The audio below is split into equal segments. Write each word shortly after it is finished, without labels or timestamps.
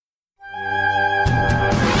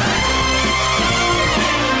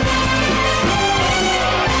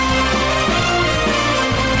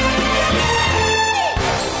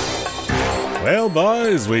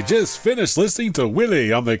boys, we just finished listening to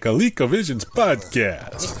Willie on the ColecoVisions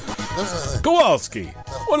podcast. Kowalski,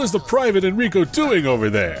 what is the Private Enrico doing over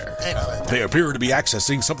there? They appear to be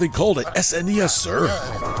accessing something called an SNES, sir.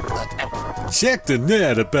 Check the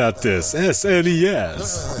net about this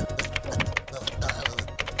SNES.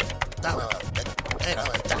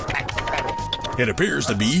 It appears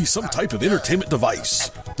to be some type of entertainment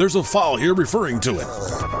device. There's a file here referring to it.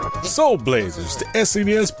 Soul Blazers, the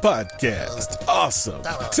SNES podcast. Awesome.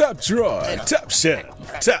 Top Droid, top shelf,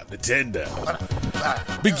 top Nintendo.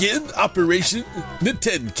 Begin Operation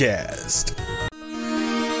Nintendcast.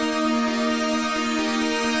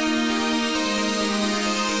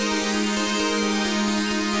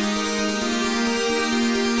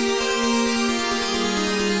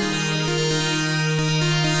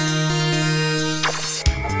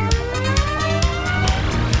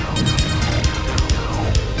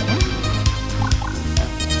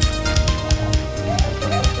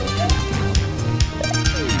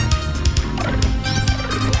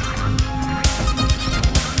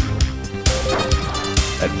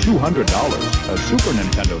 $200, a Super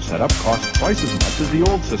Nintendo setup costs twice as much as the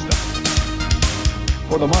old system.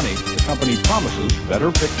 For the money, the company promises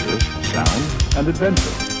better pictures, sound, and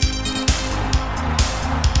adventure.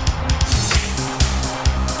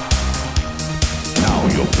 Now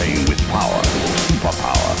you're playing with power,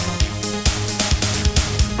 superpower.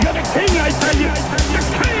 You're the king, I tell you! The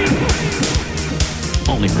king!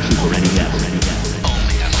 Only for Super NES.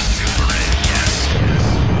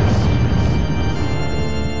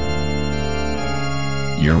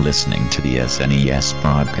 You're listening to the SNES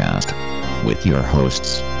podcast with your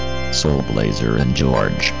hosts, Soul Blazer and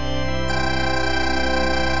George.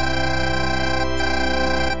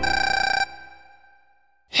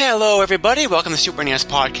 Hello, everybody. Welcome to Super NES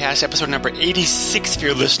Podcast, episode number 86 for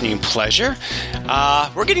your listening pleasure.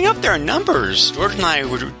 We're getting up there in numbers. George and I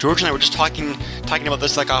were just talking about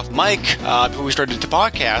this like off mic before we started the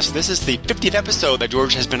podcast. This is the 50th episode that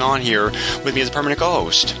George has been on here with me as a permanent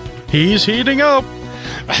co-host. He's heating up.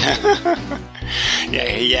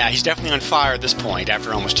 yeah, he's definitely on fire at this point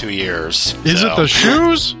after almost 2 years. Is it the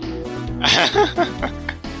shoes?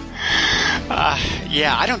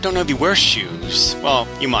 Yeah, I don't know if he wears shoes. Well,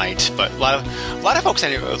 you might, but a lot of folks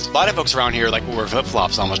around here like wear flip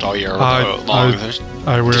flops almost all year long.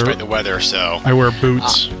 I wear despite the weather. So I wear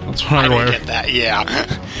boots. That's what I wear. I get that. Yeah,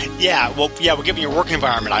 yeah. Well, yeah. We're given your work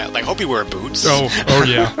environment. I hope you wear boots. Oh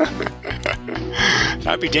yeah.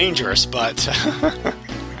 That'd be dangerous, but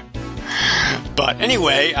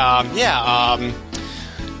anyway,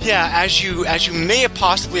 yeah, as you may have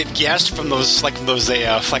possibly guessed from those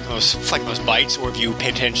bites, or if you pay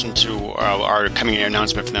attention to our coming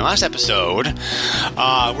announcement from the last episode,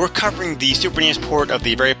 we're covering the Super NES port of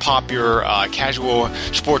the very popular casual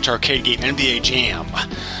sports arcade game NBA Jam,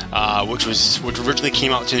 which originally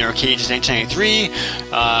came out in the arcades in 1993,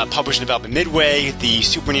 published and developed by Midway. The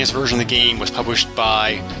Super NES version of the game was published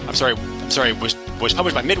by was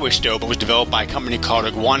published by Midway still, but was developed by a company called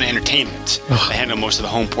Iguana Entertainment that handled most of the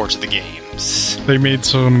home ports of the games. They made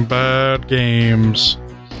some bad games.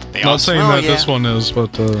 Not saying that this one is,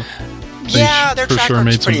 but their track sure record's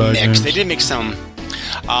made some pretty bad mixed. games. They did make some,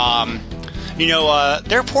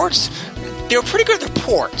 their ports. They were pretty good at their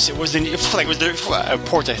ports. It was their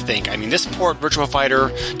ports, I think. I mean, this port, Virtua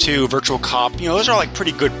Fighter 2, Virtual Cop, those are like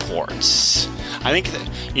pretty good ports. I think that,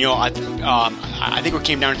 I think what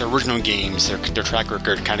came down to the original games, their track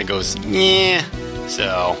record kind of goes, yeah.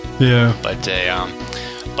 So yeah,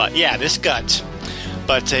 but yeah, this got.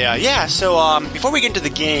 But so before we get into the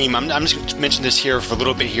game, I'm just going to mention this here for a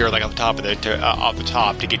little bit here, like off the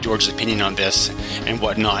top, to get George's opinion on this and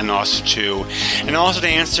whatnot, and also to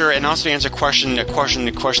answer a question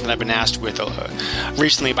that I've been asked with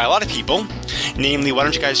recently by a lot of people, namely, why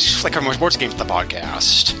don't you guys cover more sports games on the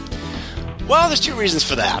podcast? Well, there's two reasons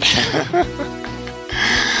for that.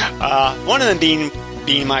 One of them being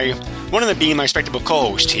my respectable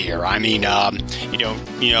co-host here. I mean, I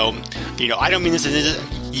don't mean this as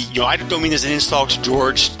an insult to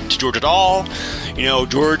George at all.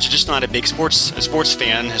 George is just not a big sports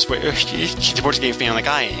fan, sports game fan like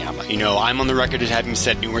I am. I'm on the record as having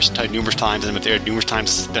said numerous times, and numerous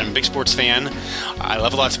times that I'm a big sports fan. I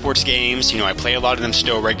love a lot of sports games. I play a lot of them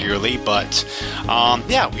still regularly, but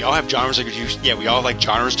we all have genres. We all like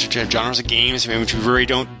genres of games, which we really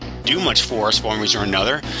don't do much for us for one reason or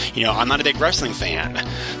another. I'm not a big wrestling fan,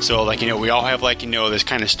 so we all have this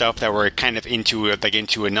kind of stuff that we're kind of into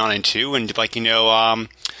and not into, and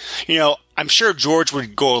I'm sure George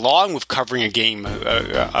would go along with covering a game,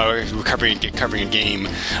 covering a game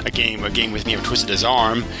with me. I've twisted his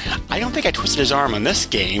arm. I don't think I twisted his arm on this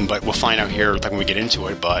game, but we'll find out here when we get into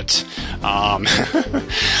it. But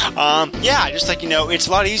it's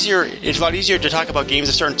a lot easier. It's a lot easier to talk about games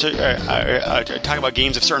of certain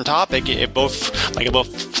topic. If both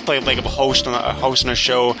a host on a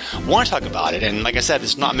show want to talk about it. And like I said, this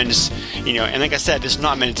is not meant as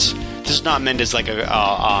this is not meant as like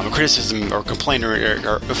a criticism or complaint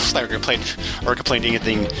or complaint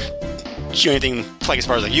anything like as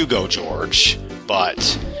far as like you go, George. But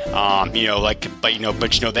that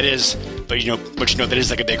is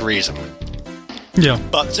like a big reason. Yeah.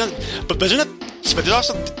 But there's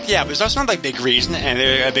also not like big reason, and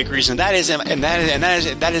a big reason that is like in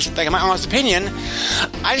my honest opinion,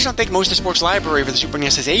 I just don't think most of the sports library for the Super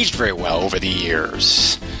NES has aged very well over the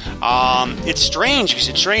years. It's strange because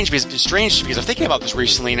I'm thinking about this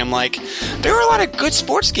recently, and I'm like, there were a lot of good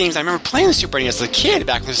sports games I remember playing the Super NES as a kid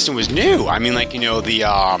back when the system was new. I mean, there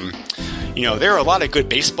are a lot of good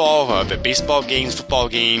baseball games, football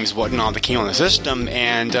games, whatnot that came on the system,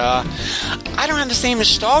 and I don't have the same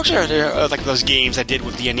nostalgia like those games I did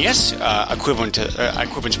with the NES equivalent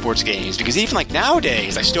sports games, because even like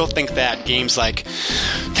nowadays, I still think that games like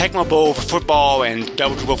Tecmo Bowl for football and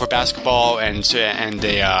Double Dribble for basketball and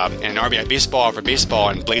RBI Baseball for baseball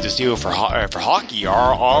and Blades of Steel for hockey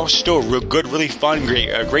are all still real good, really fun,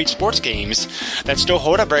 great sports games that still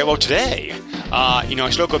hold up very well today. I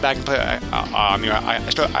still go back and play.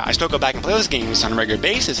 I still go back and play those games on a regular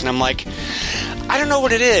basis, and I'm like, I don't know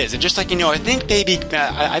what it is. It's just like I think maybe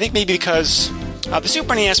because the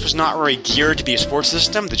Super NES was not really geared to be a sports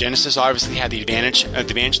system. The Genesis obviously had the advantage in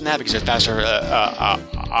that because it's faster,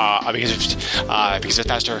 because it's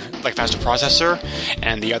faster processor,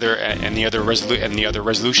 and the other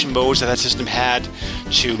resolution modes that system had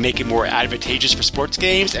to make it more advantageous for sports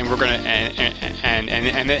games. And we're gonna and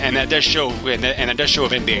that does show of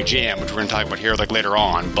NBA Jam, which we're gonna talk about here like later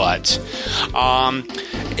on. But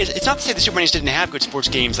it's not to say the Super NES didn't have good sports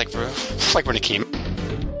games like when it came.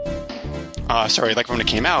 When it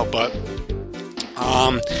came out, but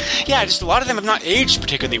just a lot of them have not aged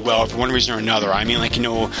particularly well for one reason or another. I mean, I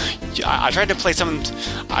tried to play some of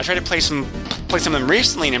them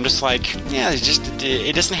recently, and I'm just like,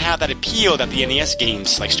 it doesn't have that appeal that the NES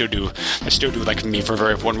games still do like for me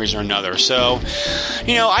for one reason or another. So,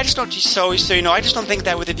 I just don't. I just don't think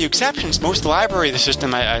that, with a few exceptions, most of the library of the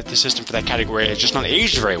system for that category has just not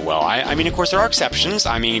aged very well. I mean, of course, there are exceptions.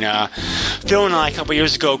 I mean, Phil and I a couple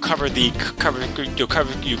years ago covered the 3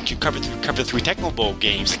 Tecmo Bowl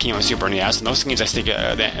games that came on Super NES, and those games I think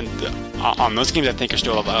are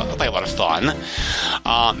still a lot of fun.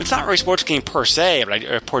 It's not really a sports game per se, but I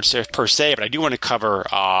do want to cover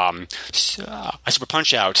a Super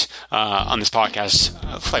Punch-Out on this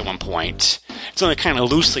podcast at one point. It's only kind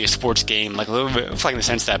of loosely a sports game, like a little bit, in the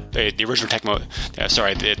sense that the original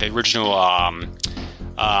the original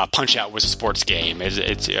Punch-Out was a sports game.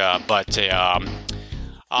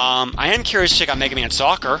 I am curious to check out Mega Man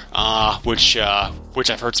Soccer, which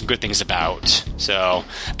I've heard some good things about. So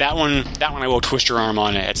that one I will twist your arm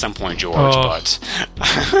on at some point, George. But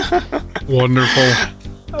wonderful.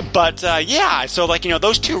 But so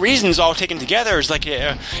those two reasons all taken together is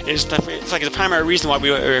the primary reason why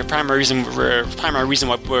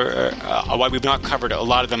we've not covered a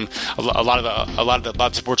lot of the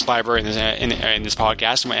sports library in this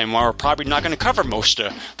podcast, and why we're probably not going to cover most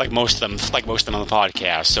of them on the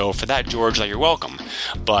podcast. So for that, George, you're welcome.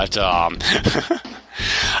 But I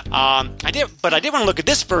did want to look at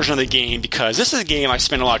this version of the game, because this is a game I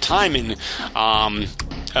spent a lot of time in.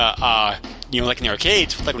 In the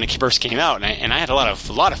arcades, when it first came out, and I had a lot of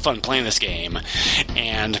fun playing this game.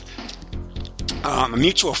 And a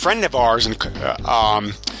mutual friend of ours, and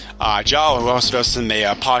Jal, who also does some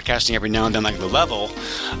podcasting every now and then, like The Level,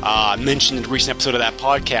 mentioned in a recent episode of that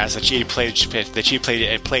podcast that she had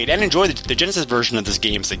played and enjoyed the Genesis version of this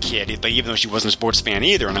game as a kid, even though she wasn't a sports fan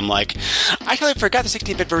either. And I'm like, I totally forgot the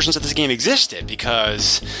 16-bit versions of this game existed,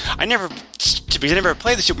 because I never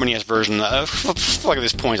played the Super NES version at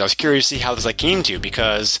this point. I was curious to see how this came to,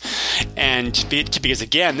 because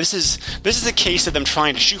again, this is a case of them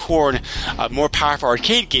trying to shoehorn a more powerful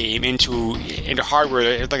arcade game into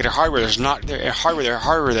hardware, hardware that's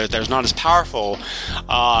not as powerful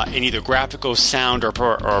in either graphical, sound, or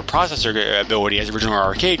processor ability as the original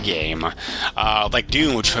arcade game, like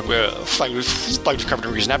Doom, which we've covered in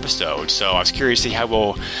a recent episode. So I was curious to see how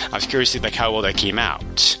well that came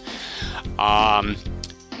out.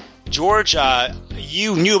 George,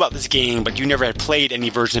 you knew about this game, but you never had played any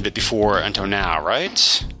version of it before until now,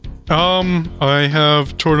 right? I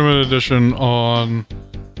have Tournament Edition on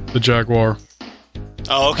the Jaguar.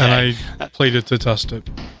 Oh, okay. And I played it to test it.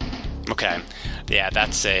 Okay. Yeah,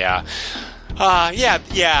 that's a...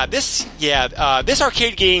 This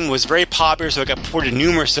arcade game was very popular, so it got ported to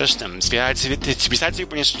numerous systems. Besides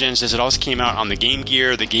Super Genesis, it also came out on the Game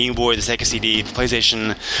Gear, the Game Boy, the Sega CD, the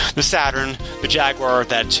PlayStation, the Saturn, the Jaguar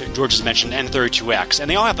that George has mentioned, and 32X, and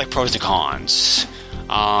they all have like pros and cons.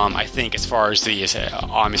 I think as far as the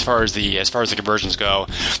conversions go,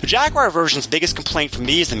 the Jaguar version's biggest complaint for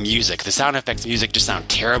me is the music. The sound effects music just sound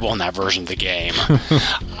terrible in that version of the game.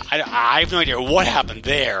 I have no idea what happened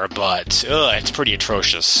there, but it's pretty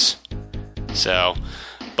atrocious. So,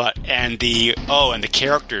 and the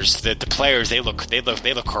characters, the players, they look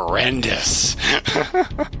horrendous.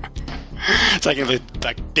 It's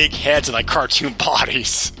like big heads and like cartoon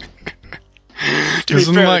bodies.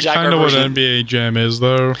 Isn't that kind of what NBA Jam is,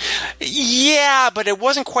 though? Yeah, but it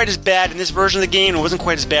wasn't quite as bad in this version of the game. It wasn't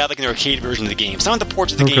quite as bad like in the arcade version of the game. Some of the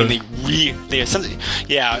ports of the game,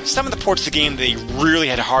 some of the ports of the game, they really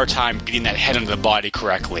had a hard time getting that head under the body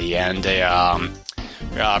correctly, and they,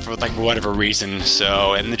 for whatever reason.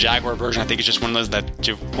 So, in the Jaguar version, I think it's just one of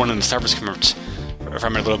them suffers from it a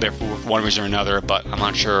little bit for one reason or another, but I'm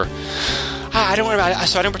not sure. I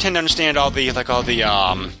don't pretend to understand all the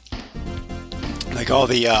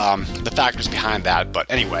factors behind that, but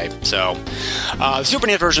anyway, so the Super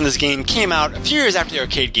NES version of this game came out a few years after the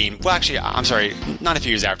arcade game. Well, actually, I'm sorry, not a few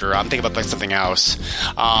years after. I'm thinking about something else.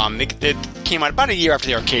 It came out about a year after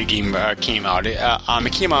the arcade game came out.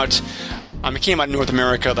 It came out in North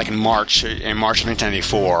America like in March of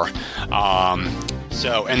 1994.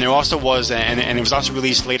 And there also was, and it was also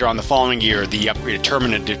released later on the following year, the upgraded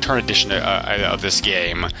Tournament Edition of this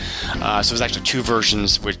game. So it was actually two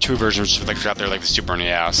versions out there, like the Super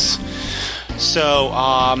NES. So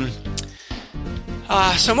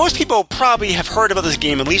most people probably have heard about this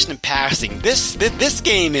game, at least in passing. This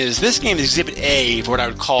game is Exhibit A for what I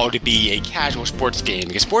would call to be a casual sports game,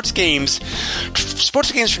 because sports games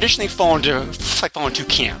traditionally fall into two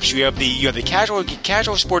camps. You have the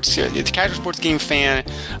casual sports game fan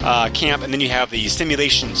camp, and then you have the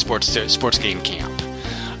simulation sports game camp.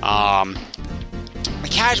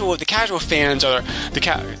 The casual fans are the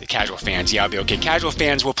casual fans. Yeah, I'll be okay. Casual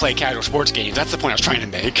fans will play casual sports games. That's the point I was trying to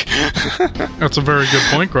make. That's a very good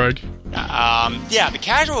point, Greg. The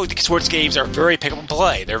casual sports games are very pick up and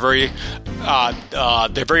play. They're very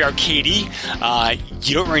arcadey.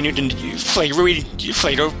 You don't really need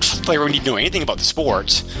to know anything about the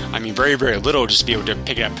sport. I mean, very, very little, just to be able to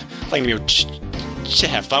pick it up, to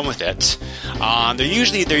have fun with it. They're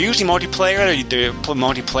usually multiplayer.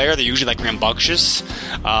 They're usually like rambunctious,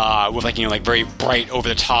 with very bright, over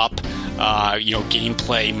the top,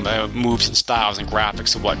 gameplay moves and styles and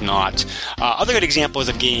graphics and whatnot. Other good examples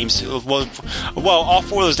of games, all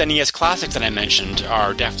four of those NES classics that I mentioned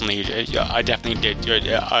are definitely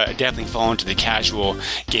fall into the casual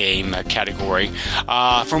game category.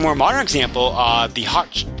 For a more modern example, the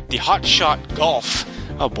Hot Shot Golf.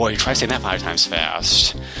 Oh boy, try saying that 5 times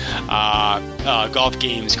fast. Golf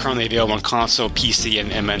games currently available on console, PC,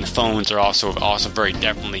 and phones are also very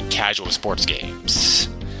definitely casual sports games,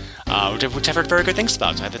 which I've heard very good things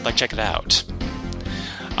about, so I'd like to check it out.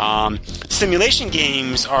 Simulation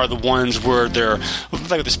games are the ones where they're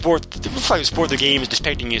the sport the game is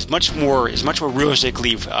depicting is much more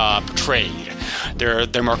realistically portrayed.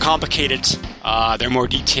 They're more complicated. They're more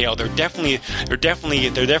detailed. They're definitely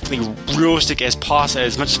realistic as much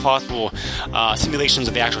as possible. Simulations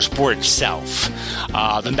of the actual sport itself.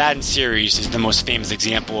 The Madden series is the most famous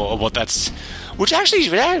example of what that's. Which actually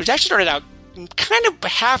started out kind of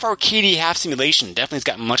half arcadey, half simulation. Definitely has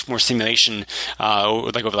gotten much more simulation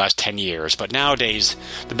over the last 10 years. But nowadays,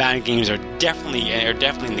 the Madden games are definitely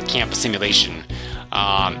in the camp of simulation.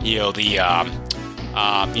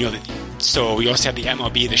 So we also have the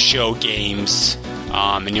MLB The Show games,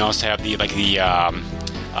 and you also have the NBA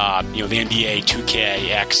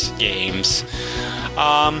 2K Games.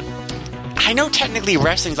 I know technically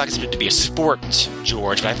wrestling is not considered to be a sport,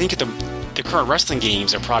 George, but I think the current wrestling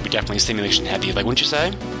games are probably definitely simulation heavy, wouldn't you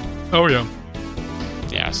say? Oh yeah.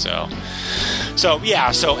 Yeah, so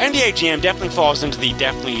NBA Jam definitely falls into the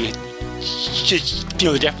definitely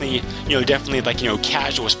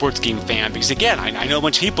casual sports game fan, because again, I know a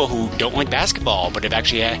bunch of people who don't like basketball, but have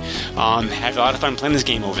actually had a lot of fun playing this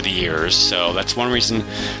game over the years. So that's one reason.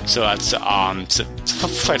 So that's one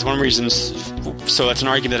reason. So that's an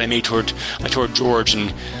argument that I made toward George,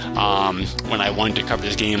 and when I wanted to cover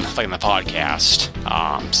this game on the podcast.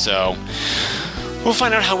 So we'll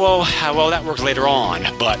find out how well that works later on.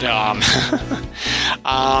 But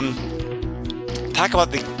talk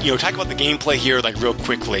about the gameplay here, like real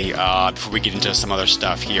quickly, before we get into some other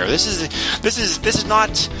stuff here. This is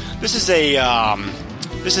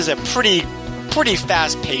a pretty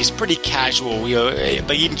fast-paced, pretty casual,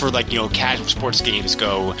 but even for casual sports games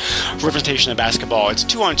go, representation of basketball. It's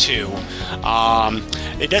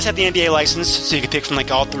 2-on-2. It does have the NBA license, so you can pick from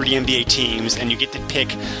all 30 NBA teams, and you get to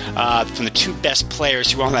pick from the 2 best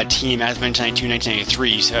players who were on that team as of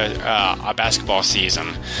 1992-1993 basketball season.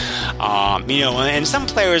 And some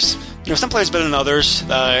players better than others.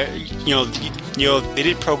 They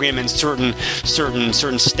did program in certain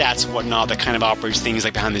stats and whatnot that kind of operates things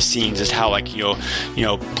like behind the scenes, as how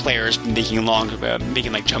players making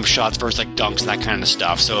jump shots versus dunks and that kind of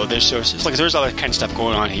stuff. So there's other kind of stuff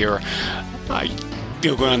going on here.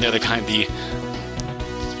 Going on there, kind of the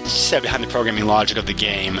set behind the programming logic of the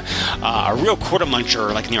game. A real quarter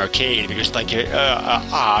muncher like in the arcade, because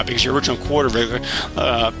because your original quarter cover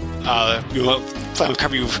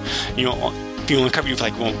you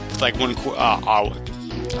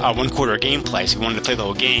one quarter of gameplay. So if you wanted to play the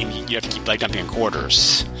whole game, you have to keep dumping in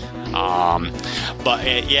quarters. And up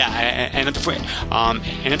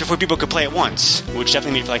to 4 people could play at once, which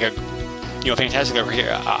definitely made a fantastic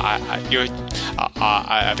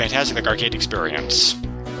arcade experience.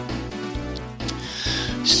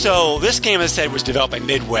 So this game, as I said, was developed by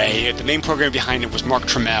Midway. The main programmer behind it was Mark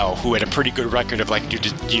Trammell, who had a pretty good record of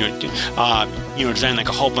designing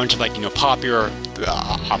a whole bunch of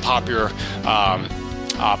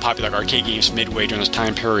popular arcade games from Midway during this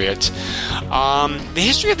time period. The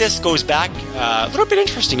history of this goes back a little bit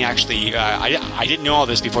interesting, actually. I didn't know all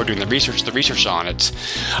this before doing the research on it.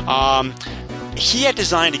 He had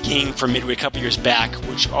designed a game for Midway a couple years back,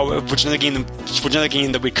 which another game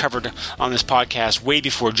that we covered on this podcast way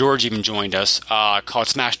before George even joined us, called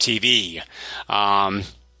Smash TV. Did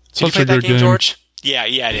you play that game, George? Yeah,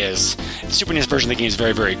 it is. The Super NES version of the game is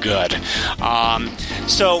very, very good.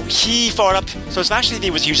 So he followed up. So Smash TV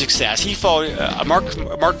was a huge success. He followed. Mark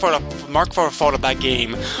followed up that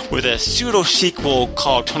game with a pseudo sequel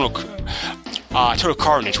called Total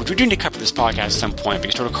Carnage, which we do need to cover this podcast at some point,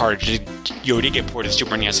 because Total Carnage did get ported to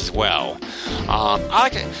Super NES as well. I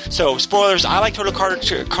like it. So spoilers, I like Total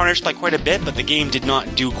Carnage quite a bit, but the game did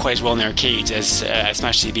not do quite as well in the arcades as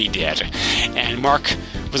Smash TV did. And Mark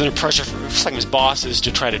was under pressure from his bosses to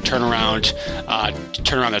try to turn around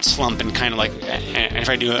that slump and kind of and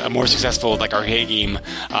try to do a more successful arcade game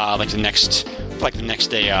the next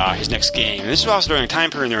day, his next game. And this was also during a time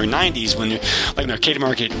period in the early 90s when the arcade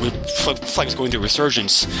market was going through a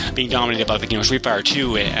resurgence, being dominated by Street Fighter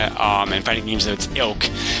 2 and fighting games of its ilk.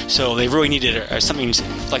 So they really needed something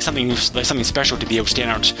special to be able to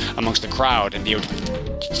stand out amongst the crowd and be able to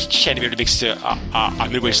make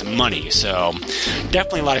Midway some money. So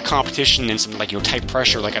definitely a lot of competition and some tight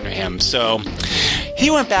pressure under him. So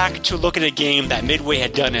he went back to look at a game that Midway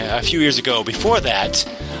had done a few years ago before that,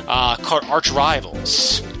 called Arch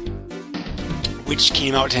Rivals, which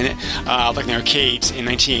came out in the arcades in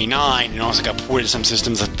 1989 and also got ported to some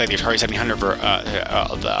systems like the Atari 700.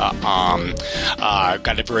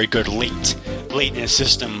 Got a very good late in the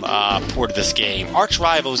system ported this game. Arch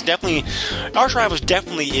Rivals definitely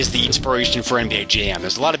is the inspiration for NBA Jam.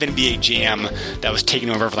 There's a lot of NBA Jam that was taken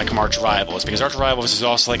over from Arch Rivals, because Arch Rivals is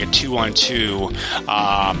also a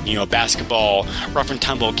 2-on-2 basketball rough and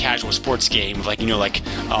tumble casual sports game with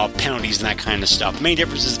penalties and that kind of stuff. The main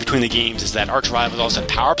differences between the games is that Arch Rivals also had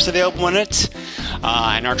power-ups available in it,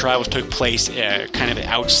 and Arch Rivals took place kind of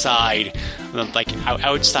outside,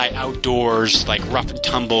 outdoors, rough and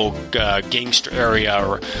tumble gangster area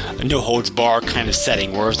or no holds bar kind of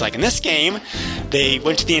setting. Whereas in this game, they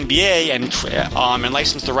went to the NBA and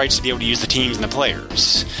licensed the rights to be able to use the teams and the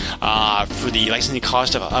players for the licensing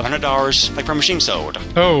cost of $100 per machine sold.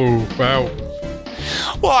 Oh, wow.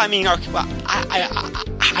 Well, I mean, I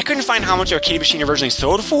couldn't find how much the arcade machine originally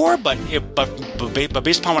sold for, but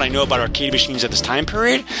based upon what I know about arcade machines at this time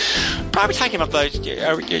period, you're probably talking about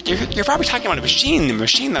a machine that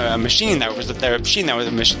was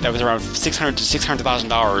around $600,000 to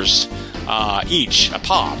 $600,000 each a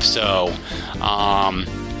pop. So,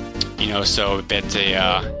 so a bit.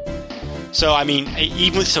 So I mean,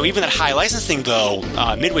 even that high licensing though,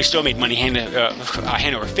 Midway still made money hand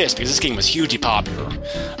over fist, because this game was hugely popular.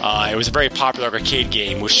 It was a very popular arcade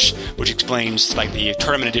game, which explains the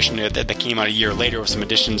tournament edition that came out a year later with some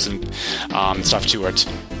additions and stuff to it.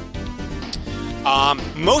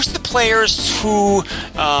 Most of the players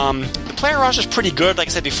the player roster is pretty good, like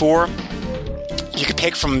I said before. You could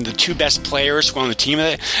pick from the 2 best players who were on the team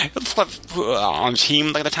at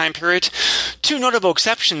the time period. 2 notable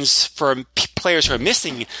exceptions for players who are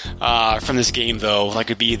missing from this game, though, like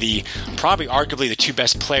would be probably arguably the two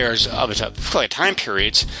best players of the time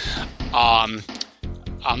period.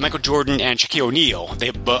 Michael Jordan and Shaquille O'Neal.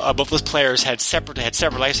 Both those players had separate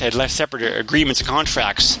agreements and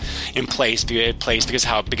contracts in place because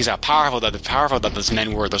how powerful that those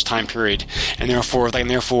men were at those time period, and therefore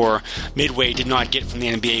Midway did not get from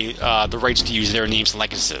the NBA the rights to use their names and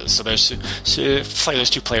likenesses. So those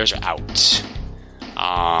two players are out.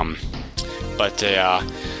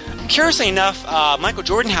 Curiously enough, Michael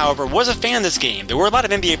Jordan, however, was a fan of this game. There were a lot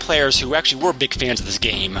of NBA players who actually were big fans of this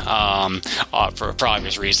game for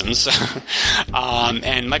obvious reasons.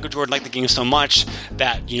 And Michael Jordan liked the game so much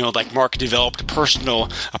that Mark developed a personal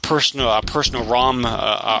ROM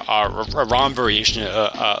variation,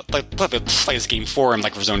 play this game for him,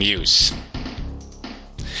 for his own use.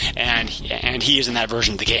 And he is in that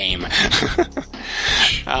version of the game.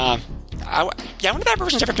 I wonder if that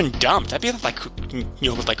version's ever been dumped. That'd be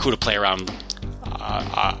who to play around.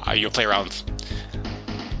 Play around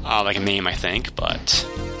like a name, I think. But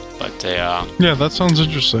yeah, that sounds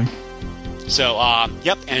interesting. So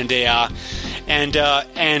yep, and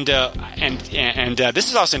this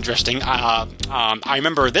is also interesting. I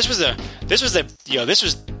remember this was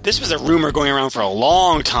a rumor going around for a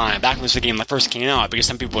long time back when this game first came out, because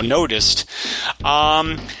some people noticed.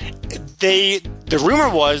 The rumor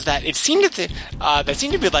was that it seemed to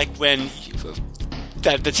be like when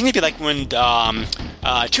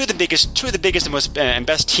two of the biggest and most and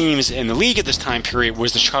best teams in the league at this time period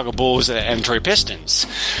was the Chicago Bulls and the Detroit Pistons.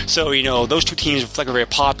 So those two teams were very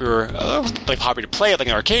popular to play like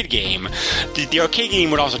an arcade game. The arcade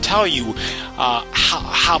game would also tell you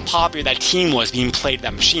how popular that team was being played at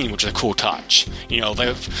that machine, which is a cool touch.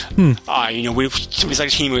 Somebody selected a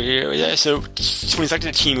team. So somebody selected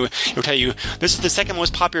a team. It would tell you this is the second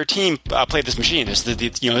most popular team played this machine. This is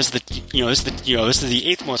the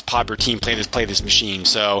eighth most popular team play this machine.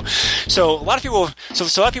 So a lot of people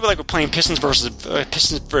were playing Pistons versus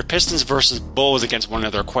Bulls against one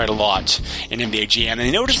another quite a lot in NBA Jam, and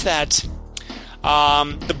they noticed that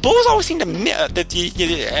the Bulls always seem to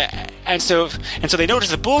they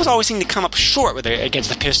noticed the Bulls always seem to come up short against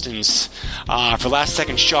the Pistons for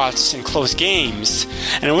last-second shots in close games,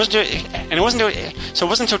 and it wasn't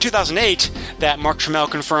until 2008 that Mark Trammell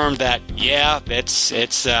confirmed that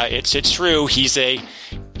it's true. He's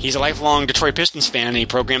a lifelong Detroit Pistons fan, and he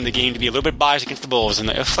programmed the game to be a little bit biased against the Bulls in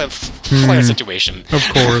the player situation. Of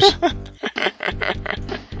course.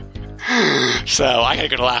 So I got a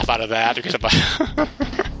good laugh out of that because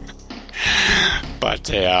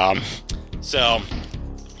so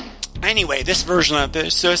anyway, this version of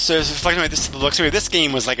this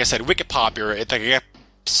game was, like I said, wicked popular.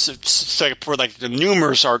 For the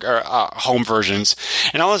numerous home versions,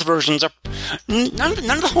 and all those versions are none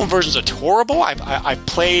of the home versions are horrible. I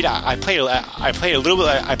played a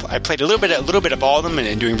little bit of all of them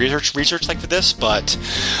and doing research like for this, but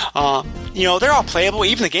they're all playable.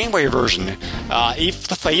 Even the Game Boy version,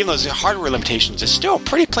 even those hardware limitations, is still a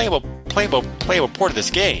pretty playable port of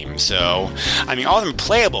this game. So I mean, all of them are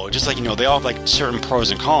playable, just they all have certain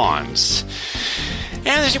pros and cons.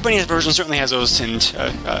 And the Super NES version certainly has those, and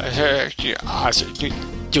certainly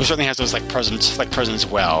has those present as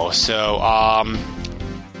well. So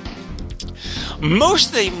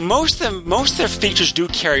most of their features do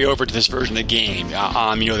carry over to this version of the game.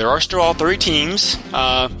 There are still all 30 teams.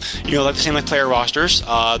 Like the same player rosters.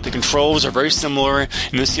 The controls are very similar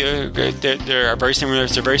in this. They're very similar.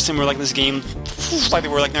 They're very similar like this game, like they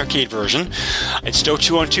were like an arcade version. It's still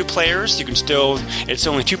 2-on-2 players. You can still. It's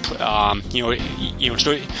only two. There's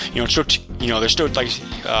still there's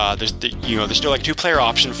still a 2-player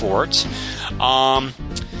option for it.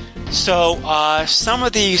 So some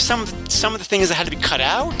of the things that had to be cut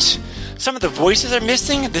out, some of the voices are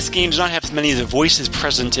missing. This game does not have as many of the voices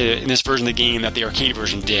present in this version of the game that the arcade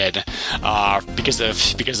version did, because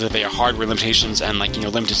of their hardware limitations and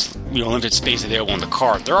limited space available in the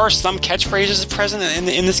cart. There are some catchphrases present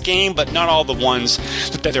in this game, but not all the ones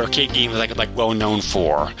that the arcade game is well known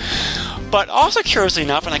for. But also, curiously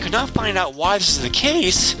enough, and I could not find out why this is the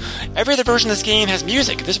case, every other version of this game has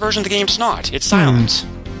music. This version of the game does not. It's silent.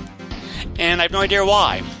 And I have no idea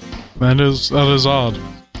why. That is odd.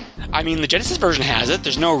 I mean, the Genesis version has it.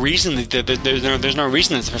 There's no reason there's no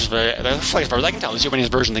reason as far as I can tell, the Super NES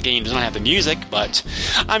version of the game does not have the music. But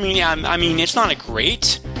I mean, it's not a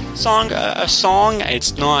great song.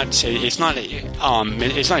 It's not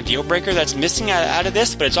a deal breaker that's missing out of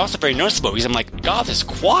this. But it's also very noticeable because I'm like, God, this is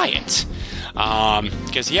quiet.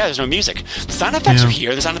 Because there's no music. The sound effects are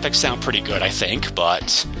here. The sound effects sound pretty good, I think.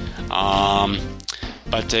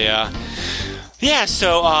 Yeah,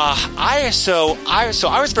 so I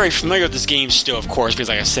was very familiar with this game still, of course, because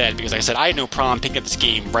like I said, I had no problem picking up this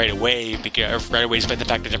game right away, despite the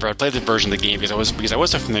fact that I never played the version of the game because I was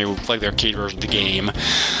so familiar with like the arcade version of the game.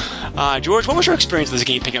 George, what was your experience with this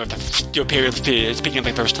game picking up the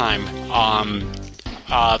first time?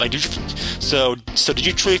 Did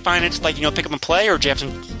you truly find it like pick up and play, or did you have some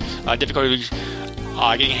difficulty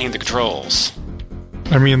getting a hang of the controls?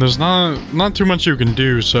 I mean, there's not too much you can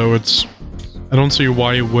do, so I don't see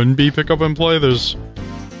why it wouldn't be pick up and play. There's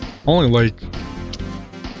only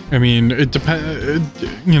it depends.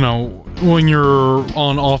 When you're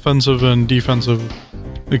on offensive and defensive,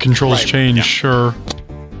 the controls change, sure,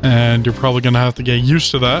 and you're probably gonna have to get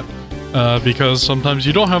used to that because sometimes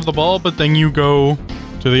you don't have the ball, but then you go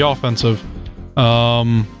to the offensive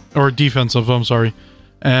or defensive. I'm sorry,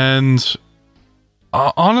 and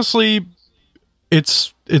honestly,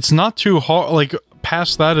 it's not too hard. Like,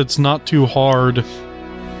 past that, it's not too hard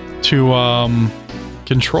to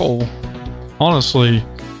control, honestly.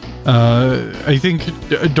 I think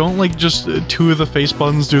don't just two of the face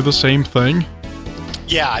buttons do the same thing?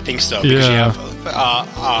 Yeah, I think so, because you have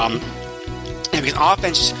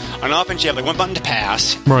because on offense you have like one button to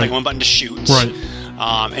pass, right, like one button to shoot, right,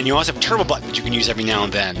 and you also have a turbo button that you can use every now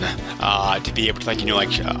and then to be able to to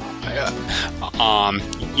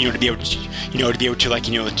be able to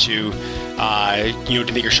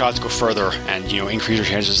to make your shots go further and increase your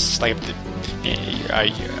chances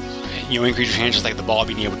increase your chances the ball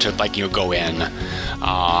being able to go in.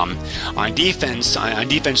 On defense, the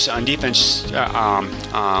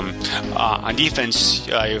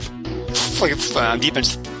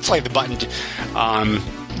button.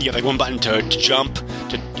 You have one button to jump,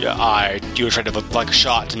 to try to look like a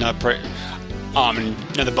shot, to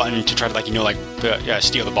another button to try to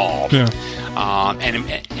steal the ball. Yeah. And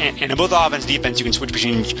in both offense and defense, you can switch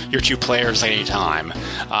between your two players at any time.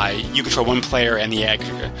 You control one player and the egg.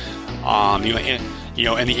 And the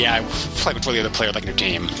AI control the other player in your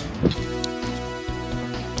team.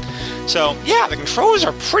 So yeah, the controls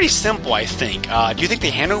are pretty simple, I think. Do you think they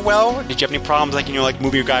handle well? Did you have any problems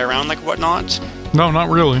move your guy around whatnot? No, not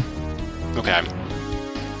really. Okay.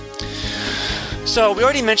 So we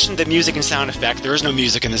already mentioned the music and sound effect. There is no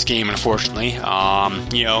music in this game, unfortunately. The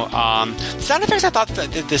sound effects I thought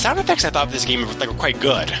of this game were quite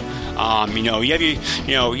good. You have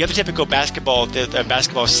the typical basketball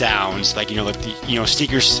sounds,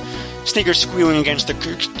 sneakers squealing against the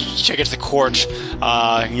court,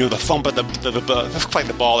 the thump of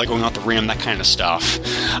the ball going out the rim, that kind of stuff.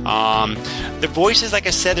 The voices, like I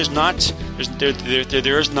said,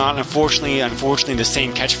 there is not unfortunately the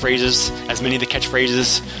same catchphrases as many of the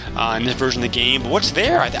catchphrases in this version of the game. But what's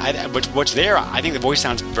there? I think the voice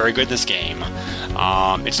sounds very good in this game.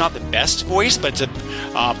 It's not the best voice, but it's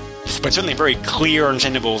certainly a very clear,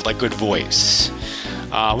 understandable, good voice.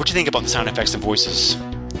 What do you think about the sound effects and voices?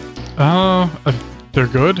 They're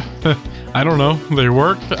good. I don't know. They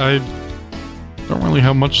work. I don't really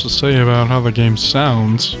have much to say about how the game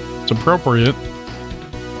sounds. It's appropriate.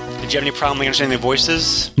 Did you have any problem understanding the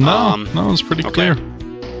voices? No, it's pretty clear.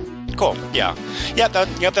 Cool. Yeah.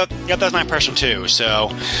 That was my impression too. So,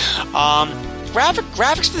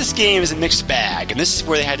 graphics for this game is a mixed bag, and this is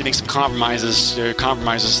where they had to make some compromises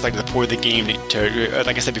like the port of the game to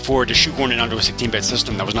like I said before, to shoehorn it onto a 16-bit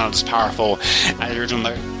system that was not as powerful as the original.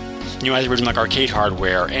 As the original arcade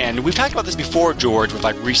hardware. And we've talked about this before, George, with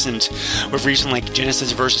recent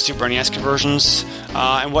Genesis versus Super NES conversions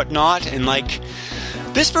and whatnot. And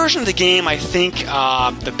this version of the game, I think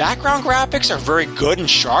the background graphics are very good and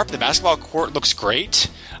sharp. The basketball court looks great.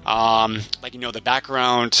 The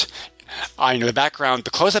background. The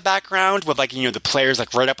close-up background with the players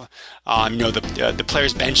right up, the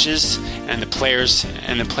players' benches and the players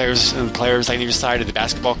on either side of the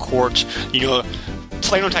basketball court.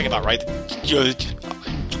 Play what I'm talking about, right?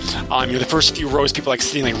 The first few rows, people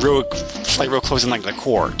sitting real close in the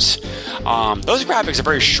court. Those graphics are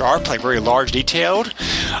very sharp, very large, detailed.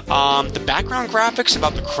 The background graphics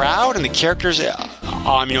about the crowd and the characters,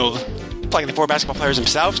 playing the four basketball players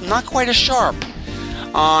themselves, not quite as sharp.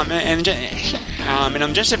 And on the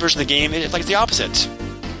Genesis version of the game, it's the opposite.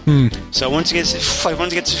 So once again,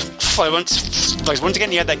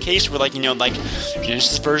 you have that case where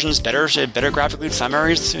Genesis versions better graphically in some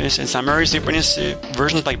areas, Super NES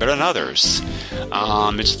versions better than others.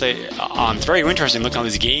 It's very interesting looking at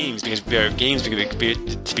these games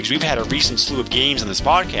because we've had a recent slew of games on this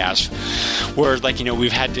podcast where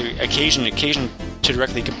we've had the occasion to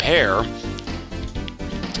directly compare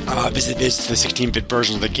visits the 16-bit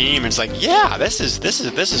version of the game, and it's like, yeah, this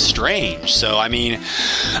is strange. So I mean,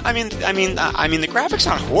 the graphics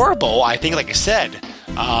aren't horrible. I think, like I said,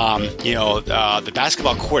 the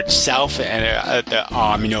basketball court itself, and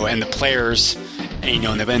and the players, and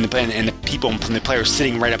the people and the players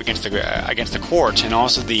sitting right up against the court, and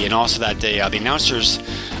also the announcers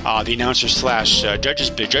slash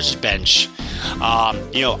judges bench.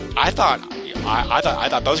 I thought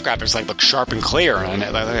those graphics looked sharp and clear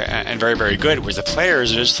and very, very good. Whereas the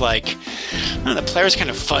players are just the players are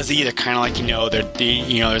kind of fuzzy. They're kind of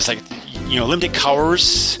there's limited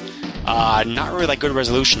colors. Not really good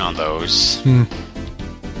resolution on those.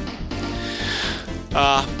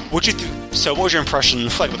 So what was your impression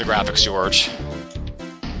with the graphics, George?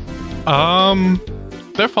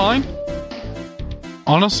 They're fine.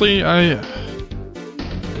 Honestly, I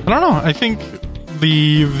don't know. I think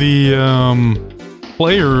the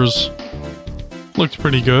players looked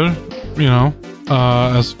pretty good,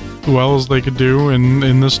 as well as they could do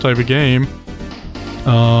in this type of game.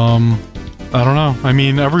 I don't know. I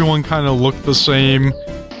mean, everyone kind of looked the same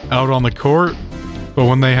out on the court, but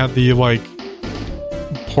when they had the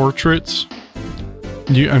portraits,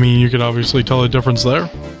 you could obviously tell a difference there.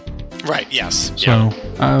 Right. Yes. So,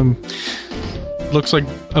 looks like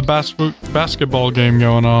a basketball game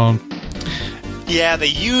going on. Yeah, they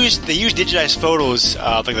used digitized photos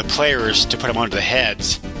of the players to put them onto the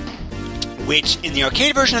heads, which in the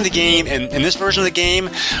arcade version of the game and in this version of the game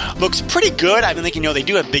looks pretty good. I mean, they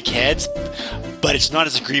do have big heads, but it's not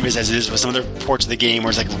as egregious as it is with some other ports of the game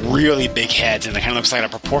where it's really big heads and it kind of looks like a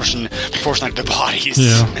proportion like the bodies.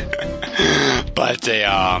 Yeah. But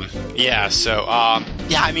I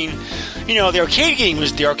mean, the arcade game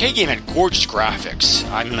had gorgeous graphics.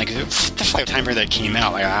 I mean, the time period that it came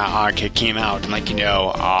out, arcade came out, and I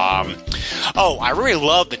really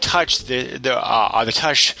love the touch, the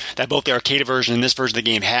touch that both the arcade version and this version of the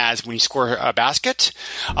game has when you score a basket.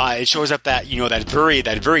 It shows up that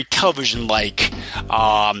that very television like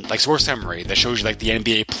sports summary that shows you the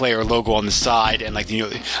NBA player logo on the side and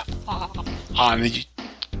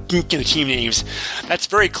the team names. That's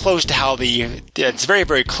very close to how it's very,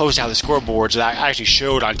 very close to how the scoreboards that actually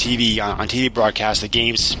showed on TV broadcasts the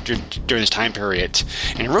games during this time period.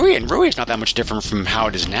 And really it's not that much different from how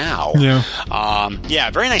it is now. Yeah.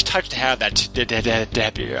 Very nice touch to have that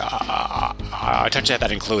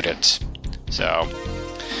that included. So.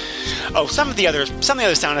 Oh, some of the other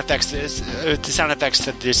sound effects, the sound effects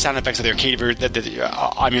that the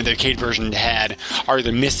arcade version had are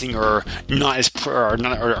either missing or not as prevalent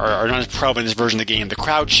in this version of the game. The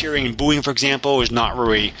crowd cheering and booing, for example, is not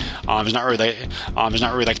really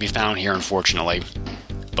to be found here, unfortunately.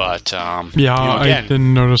 But I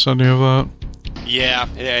didn't notice any of that. Yeah,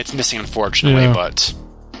 it's missing, unfortunately. Yeah. But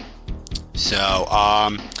so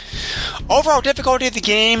overall difficulty of the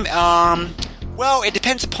game. Well, it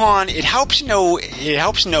depends upon. It helps to know, but you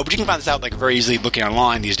can find this out very easily looking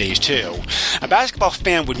online these days too. A basketball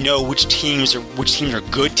fan would know which teams are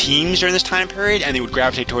good teams during this time period, and they would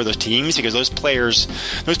gravitate toward those teams because those players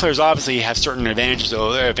obviously have certain advantages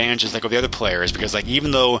over the other players. Because even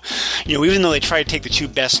though they try to take the two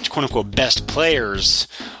best, quote unquote, best players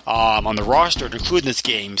on the roster to include in this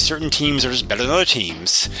game, certain teams are just better than other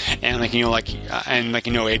teams. And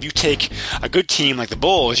if you take a good team like the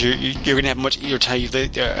Bulls, you're going to have much easier time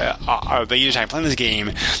playing this game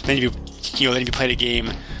than if you played a game.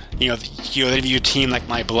 Then if you a team like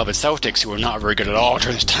my beloved Celtics, who are not very good at all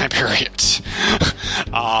during this time period.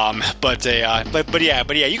 But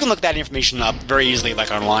you can look that information up very easily,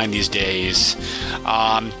 online these days.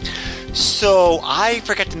 So I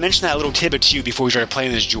forgot to mention that little tidbit to you before we started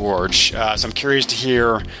playing this, George. So I'm curious to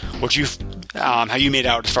hear what how you made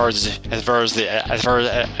out as far as the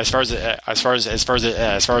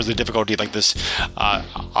difficulty like this,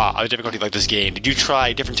 the difficulty like this game. Did you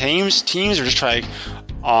try different teams, or just try,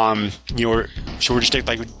 should we just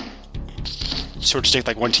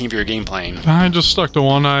stick one team for your game playing? I just stuck to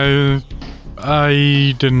one. I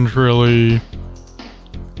didn't really.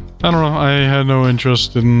 I don't know. I had no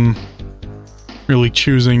interest in really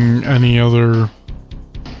choosing any other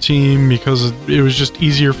team because it was just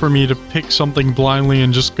easier for me to pick something blindly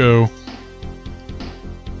and just go.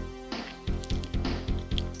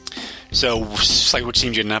 So, what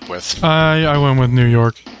team did you end up with? I went with New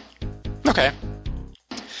York. Okay.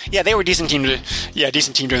 Yeah, they were a decent team.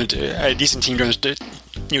 Decent team during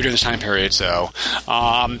this time period. So,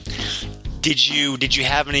 Did you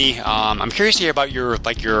have any? I'm curious to hear about your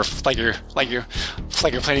playing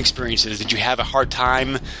experiences. Did you have a hard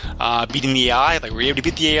time beating the AI? Were you able to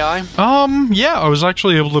beat the AI? Yeah, I was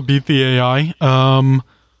actually able to beat the AI.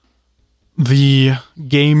 the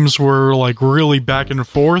games were like really back and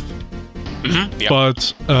forth. Mm-hmm. Yep.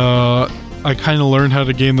 But I kind of learned how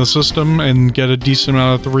to game the system and get a decent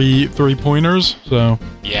amount of three-pointers. So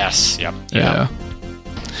yes, yep, yeah.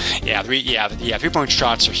 Yeah, 3-point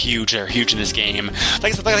shots are huge. They're huge in this game. Like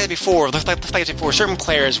I said before, certain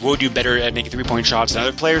players will do better at making 3-point shots than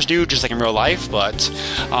other players do, just like in real life. But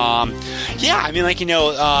yeah, I mean, like,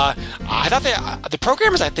 I thought that the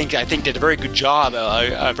programmers, I think did a very good job.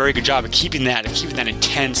 Of keeping that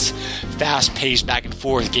intense, fast-paced, back and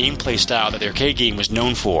forth gameplay style that the arcade game was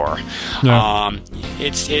known for. Yeah.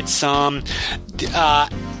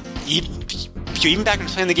 Even back when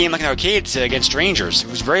playing the game like in arcades against strangers, it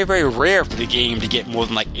was very, very rare for the game to get more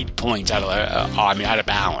than like 8 points out of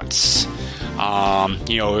balance.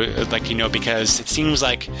 Because it seems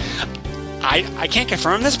like I can't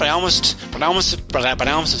confirm this, but I almost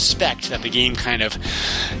suspect that the game kind of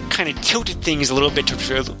tilted things a little bit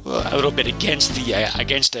against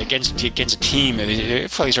a team.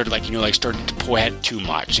 It probably started to pull ahead too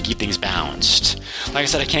much to keep things balanced. Like I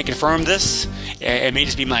said, I can't confirm this. It may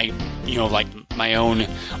just be my own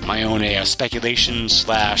speculation /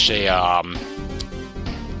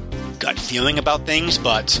 gut feeling about things,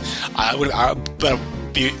 but I would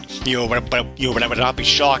not be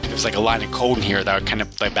shocked if there's like a line of code in here that would kind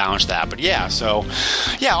of like balance that. But yeah, so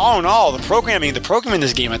yeah, all in all, the programming in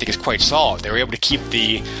this game I think is quite solid. They were able to keep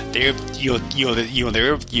they were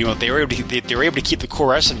able to keep the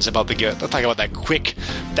core essence about the game. Let's talk about that quick,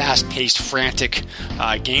 fast-paced, frantic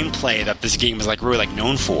gameplay that this game is like really like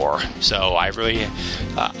known for. So I really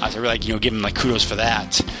give them like kudos for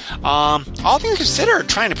that. All things considered,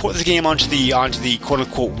 trying to put this game onto the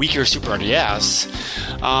quote-unquote weaker Super NES,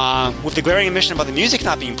 with the glaring omission about the music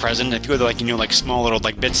not being present, and a few other like small little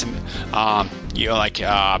like bits and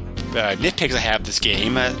nitpicks I have this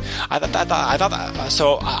game. I thought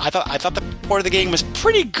the port of the game was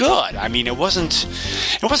pretty good. I mean, it wasn't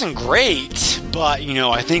great, but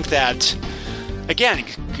I think that again,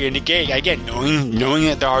 knowing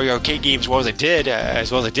that the arcade games as well as I did,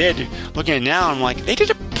 looking at it now, I'm like, they did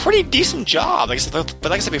a pretty decent job. Like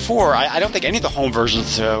I said before, I don't think any of the home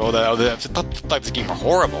versions of the game were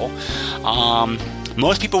horrible.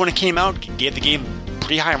 Most people, when it came out, gave the game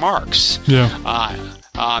pretty high marks. Yeah.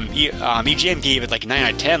 EGM gave it like 9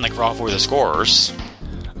 out of 10, like for all 4 of the scorers.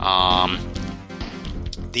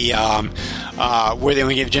 Where they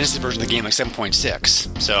only gave the Genesis version of the game like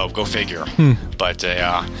 7.6, so go figure. But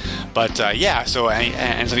yeah. So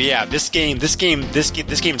this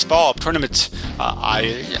game's fall tournament,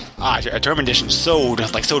 a tournament edition sold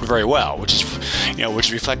very well, which is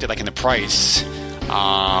reflected like in the price.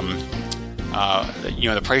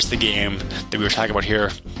 The price of the game that we were talking about here.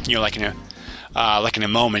 Like in a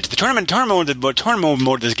moment. The tournament mode of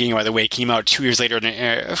this game, by the way, came out 2 years later.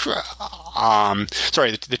 The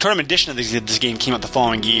tournament edition of this game came out the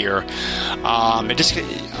following year. It just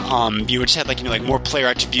just had more player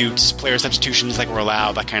attributes, player substitutions were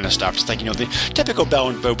allowed, that kind of stuff. Just the typical bell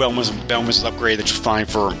and whistles upgrade that you find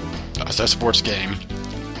for a sports game.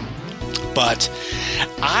 But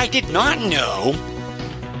I did not know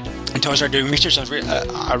until I started doing research on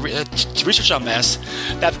this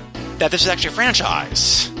that this is actually a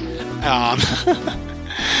franchise.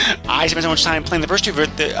 I spent so much time playing the first two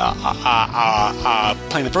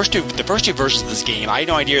versions of this game. I had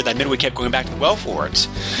no idea that Midway kept going back to the well for it.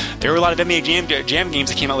 There were a lot of NBA Jam games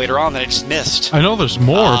that came out later on that I just missed. I know there's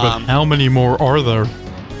more, but how many more are there?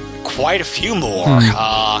 Quite a few more.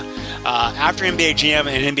 After NBA Jam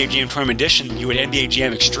and NBA Jam Tournament Edition, you had NBA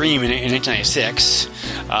Jam Extreme in 1996,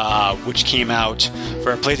 which came out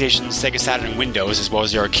for PlayStation, Sega Saturn, and Windows, as well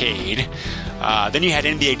as the arcade. Then you had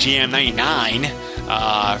NBA Jam 99,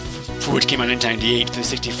 for which came out in 1998 for the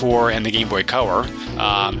 64 and the Game Boy Color, the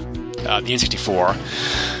N64.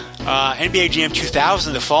 NBA Jam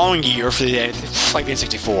 2000 the following year for the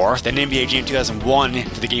N64, then NBA Jam 2001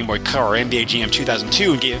 for the Game Boy Color, NBA Jam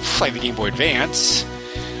 2002 the Game Boy Advance.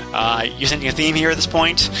 You sensing a theme here at this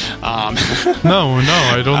point? No,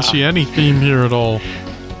 I don't see any theme here at all.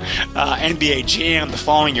 NBA Jam the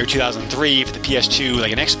following year, 2003, for the PS2,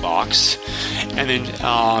 like an Xbox, and then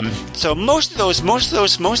so most of those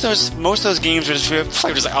games are just like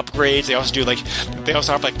upgrades. They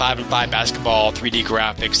also have like 5-on-5 basketball, 3D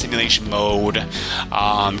graphics, simulation mode,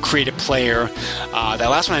 creative player. That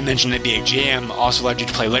last one I mentioned, NBA Jam, also allowed you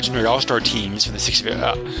to play legendary all-star teams for the 50s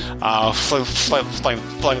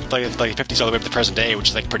all the way up to the present day, which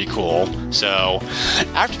is like pretty cool. So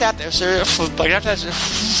after that, the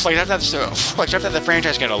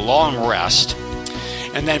franchise got a long rest,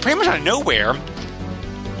 and then pretty much out of nowhere,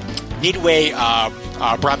 Midway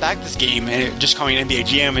brought back this game, just calling it NBA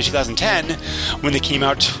Jam in 2010, when they came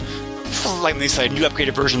out. Like they said, a new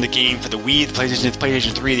upgraded version of the game for the Wii, the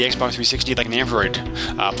PlayStation 3, the Xbox 360, like an Android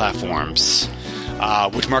platforms.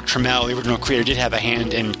 Which Mark Trammell, the original creator, did have a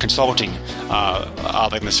hand in consulting,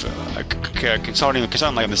 like this, consulting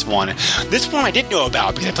like this one. This one I did know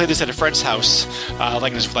about because I played this at a friend's house,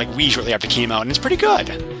 like Wii shortly after it came out, and it's pretty good.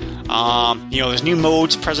 There's new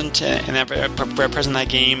modes present in that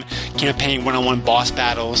game: campaign, one-on-one boss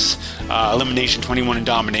battles, elimination, 21, and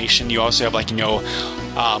domination. You also have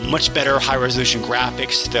much better high-resolution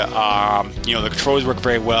graphics. The controls work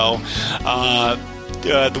very well.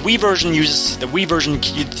 The Wii version uses the Wii version.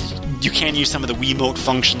 You can use some of the Wiimote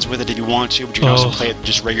functions with it if you want to, but you can also play it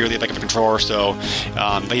just regularly like a controller. So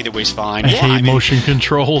either way's fine. I hate motion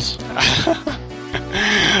controls.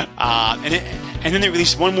 And then they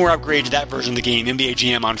released one more upgrade to that version of the game, NBA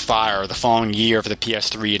Jam on Fire, the following year for the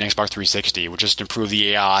PS3 and Xbox 360, which just improved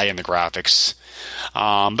the AI and the graphics.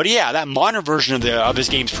 But yeah, that modern version of this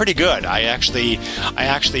game is pretty good. I actually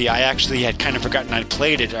had kind of forgotten I'd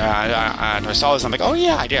played it. I saw this, and I'm like, oh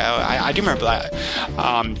yeah, I do remember that.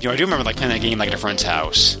 I do remember playing that game at a friend's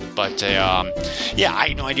house. But yeah, I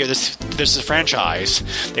had no idea this is a franchise.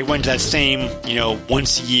 They went to that same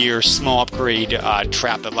once a year small upgrade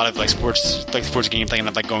trap that a lot of sports games end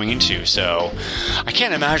up going into. So I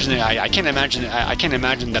can't imagine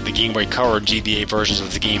that the Game Boy Color and GBA versions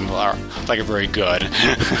of the game are very good.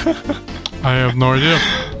 I have no idea.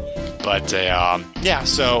 But yeah,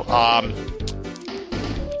 so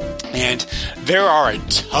and there are a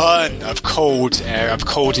ton of codes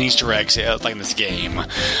and Easter eggs in this game.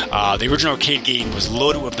 The original arcade game was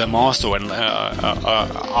loaded with them also, and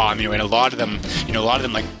and a lot of them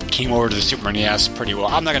came over to the Super NES pretty well.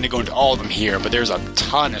 I'm not going to go into all of them here, but there's a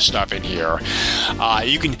ton of stuff in here.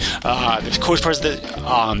 You can there's codes present in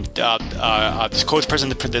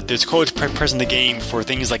the game for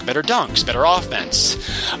things like better dunks, better offense,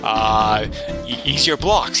 easier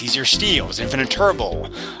blocks, easier steals, infinite turbo.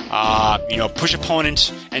 Push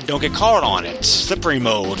opponent and don't get caught on it. Slippery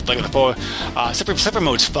mode, slippery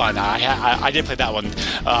mode's fun. I did play that one.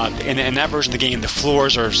 In that version of the game, the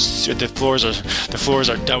floors are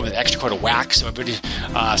done with extra coat of wax, so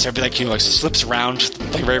everybody slips around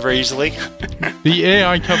very, very easily. The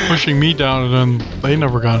AI kept pushing me down, and then they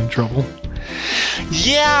never got in trouble.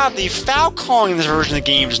 Yeah, the foul calling in this version of the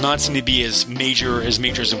game does not seem to be as major as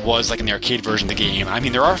it was in the arcade version of the game. I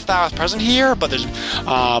mean, there are fouls present here, but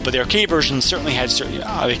the arcade version certainly had certainly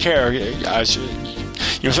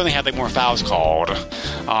had more fouls called.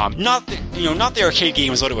 Not the arcade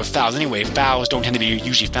game is loaded with fouls anyway. Fouls don't tend to be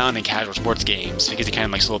usually found in casual sports games because they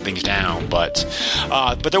kind of slow things down. But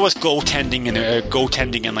there was goaltending and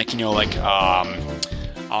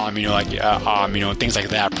things like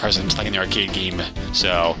that present in the arcade game.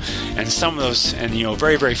 So, and some of those, and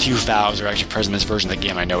very, very few fouls are actually present in this version of the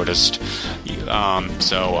game, I noticed.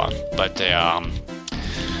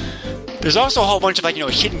 There's also a whole bunch of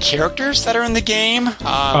hidden characters that are in the game,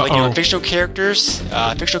 fictional characters,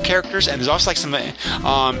 and there's also some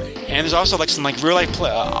some real life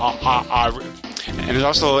and there's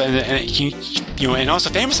also and also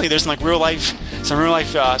famously there's some real life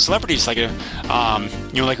celebrities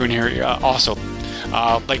when here also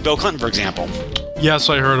like Bill Clinton, for example. Yes,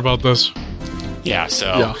 I heard about this. Yeah,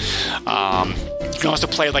 so you can also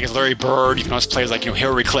play as Larry Bird. You can also play as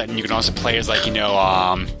Hillary Clinton. You can also play as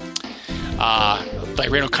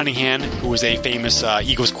Randall Cunningham, who was a famous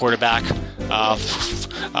Eagles quarterback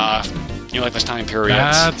this time period.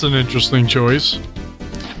 That's an interesting choice.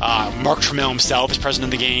 Mark Trammell himself is present in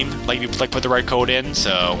the game. You put the right code in.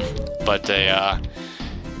 So, but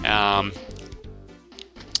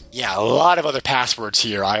yeah, a lot of other passwords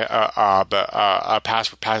here.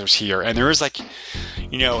 Passwords here, and there is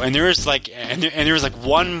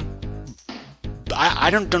one. I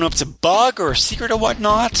don't know if it's a bug or a secret or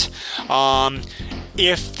whatnot.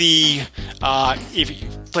 If you're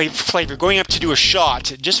going up to do a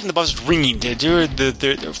shot, just from the buzzer ringing to do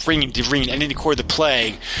the ringing and then record the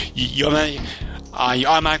play, you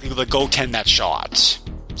automatically will goaltend that shot.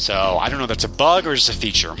 So I don't know if that's a bug or just a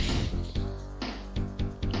feature.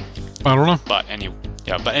 I don't know. But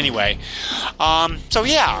anyway. So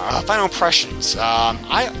yeah, final impressions.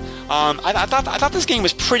 I thought this game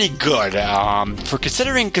was pretty good for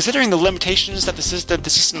considering the limitations that the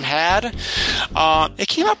system had. It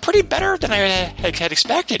came out pretty better than I had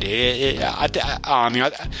expected. I think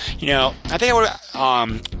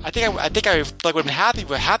I would have been happy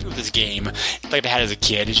with this game like I had as a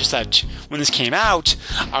kid. It's just that when this came out,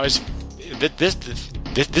 this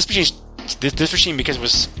became this machine, because it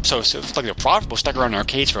was so like profitable, stuck around in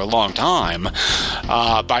arcades for a long time.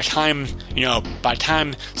 By the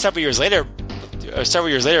time several years later, by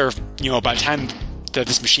the time that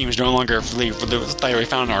this machine was no longer really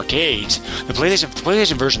found in arcades, the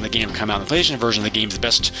PlayStation version of the game would come out. The PlayStation version of the game is the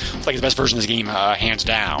best version of the game, hands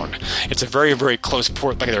down. It's a very, very close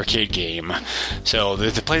port like an arcade game. So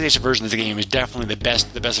the PlayStation version of the game is definitely the best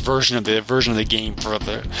version of the game for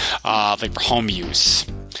for home use.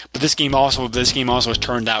 But this game also has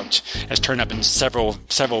turned up in several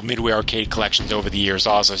Midway arcade collections over the years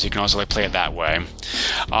also, so you can also play it that way.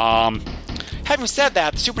 Having said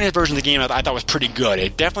that, the Super NES version of the game I thought was pretty good.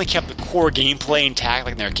 It definitely kept the core gameplay intact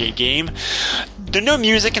like an arcade game. The no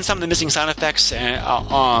music and some of the missing sound effects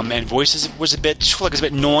and voices was a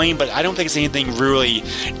bit annoying, but I don't think it's anything really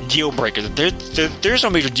deal breaker. There's no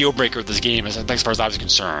major deal breaker with this game as far as I was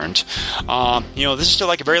concerned. This is still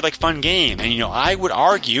like a very fun game, and I would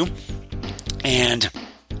argue, and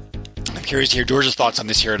I'm curious to hear George's thoughts on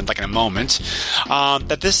this here in a moment.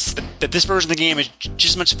 That this version of the game is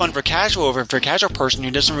just as much fun for a casual person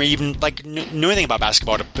who doesn't really even know anything about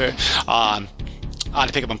basketball to pick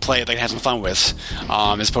up and play it, have some fun with,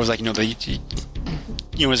 as opposed to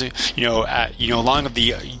along with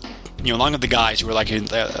the guys who were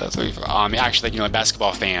actually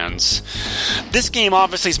basketball fans. This game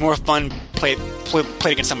obviously is more fun played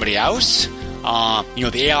against somebody else.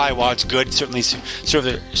 The AI, while it's good, certainly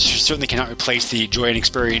cannot replace the joy and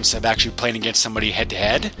experience of actually playing against somebody head to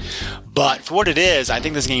head. But for what it is, I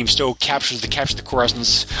think this game still captures the core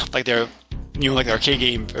essence, like the arcade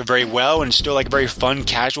game, very well, and still a very fun,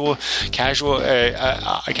 casual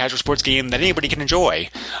sports game that anybody can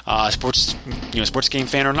enjoy, sports game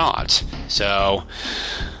fan or not. So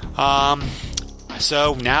now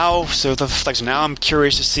I'm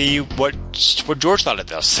curious to see what George thought of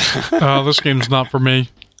this. This game's not for me,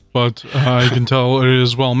 but I can tell it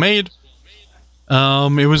is well made.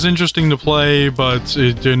 It was interesting to play, but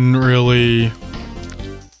it didn't really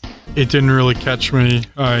catch me.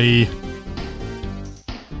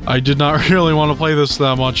 I did not really want to play this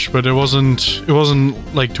that much, but it wasn't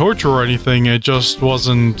like torture or anything. It just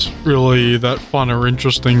wasn't really that fun or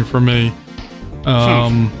interesting for me.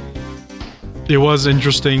 It was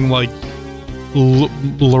interesting,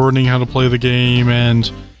 learning how to play the game and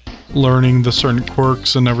learning the certain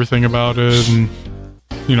quirks and everything about it, and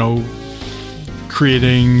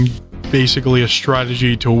creating basically a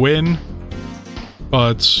strategy to win.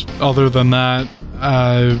 But other than that,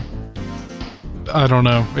 I don't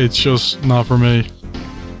know. It's just not for me.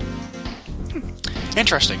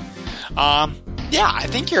 Interesting. Yeah, I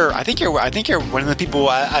think you're one of the people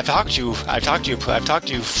I've talked to who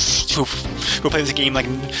play this game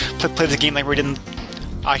play this game we didn't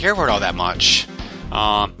hear about it all that much.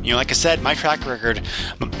 Like I said, my track record,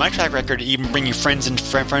 even bringing friends of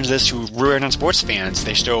this who really are not sports fans,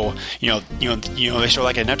 they still, they still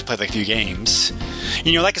like it enough to play a few games.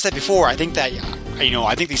 Like I said before, I think that,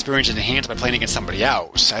 I think the experience is enhanced by playing against somebody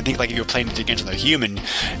else. I think if you're playing against another human,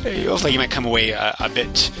 you might come away a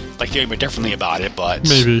bit feeling a bit differently about it. But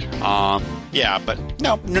maybe, yeah, but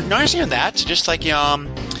no, I understand that. Just so yeah,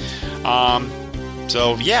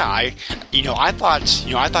 I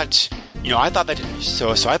thought that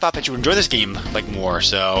you would enjoy this game more.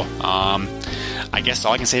 So I guess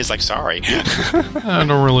all I can say is sorry. I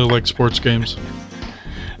don't really like sports games.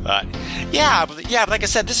 But but like I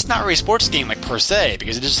said, this is not really a sports game per se,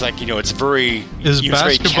 because it's just it's very. Is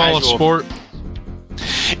basketball a sport?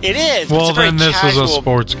 It is. Well, then this casual... is a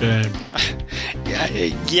sports game.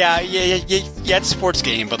 Yeah, it's a sports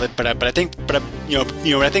game, but I think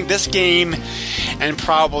I think this game and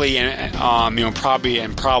probably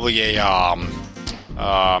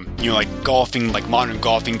golfing, modern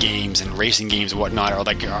golfing games and racing games and whatnot are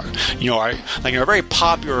very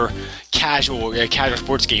popular casual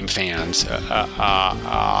sports game fans.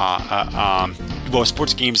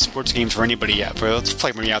 Sports games for anybody out there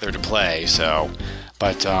to play. So,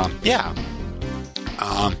 but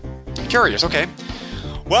curious. Okay.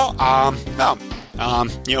 Well,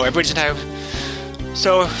 everybody's entitled.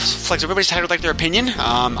 So, everybody's entitled to their opinion.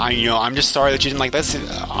 I'm just sorry that you didn't like this.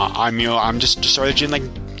 I'm just sorry that you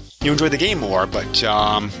didn't enjoy the game more. But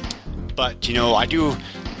I do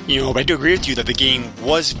agree with you that the game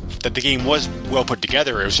was well put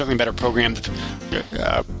together. It was certainly better programmed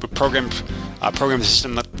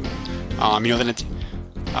system that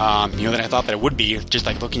than I thought that it would be. Just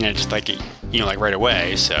looking at it, right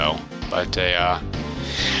away. So, but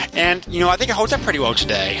and I think it holds up pretty well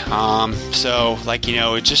today. So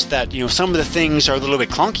it's just that some of the things are a little bit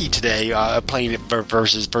clunky today, playing it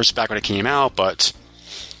versus back when it came out. But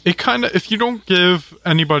it kind of, if you don't give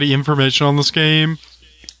anybody information on this game,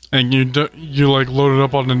 and you like load it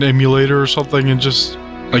up on an emulator or something, and just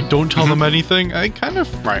like don't tell them anything, I kind of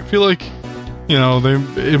feel like, you know,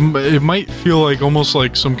 it might feel like almost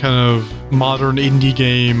like some kind of modern indie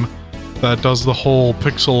game that does the whole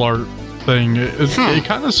pixel art thing. It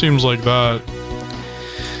kind of seems like that.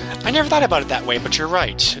 I never thought about it that way, but you're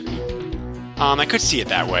right. I could see it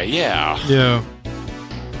that way, yeah. Yeah.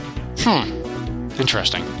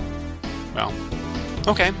 Interesting. Well,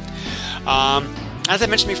 okay. As I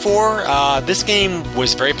mentioned before, this game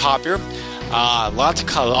was very popular. Lots of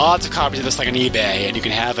copies of this, like on eBay, and you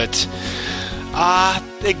can have it.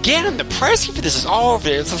 Again, the pricing for this is all over.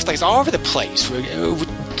 It looks like it's all over the place. We've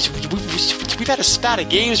had a spat of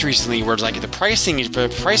games recently where it's like the pricing for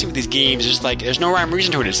these games is just like there's no rhyme or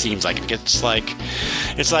reason to it. It seems like it's like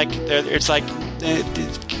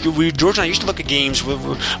George and I used to look at games where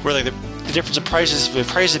like the difference of prices for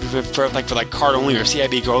card only or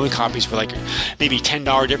CIB only copies were like maybe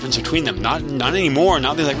 $10 difference between them. Not anymore.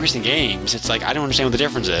 Not these like recent games. It's like I don't understand what the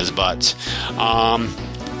difference is, but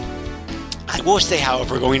I will say,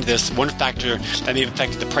 however, going into this, one factor that may have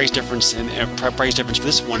affected the price difference for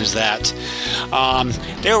this one is that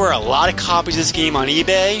there were a lot of copies of this game on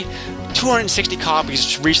eBay. 260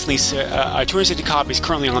 copies recently. 260 copies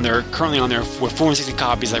currently on there. With 460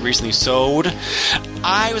 copies that recently sold.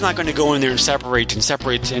 I was not going to go in there and separate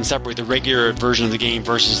the regular version of the game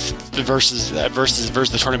versus the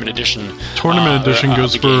tournament edition. Tournament edition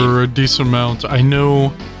goes for a decent amount. I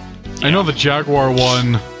know the Jaguar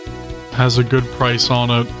one has a good price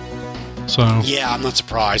on it. So yeah, I'm not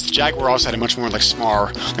surprised. The Jaguar also had a much more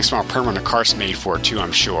smart permanent carts made for it too,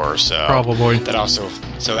 I'm sure. So probably that also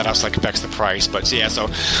like affects the price. But so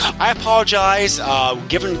I apologize.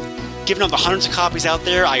 Given all the hundreds of copies out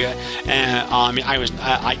there, I was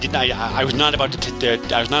not about to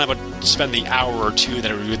spend the hour or two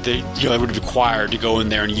that it would have required to go in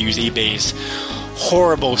there and use eBay's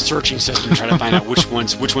horrible searching system trying to find out which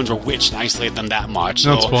ones were which and isolate them that much.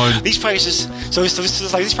 That's fine. These prices,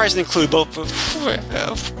 these prices include both.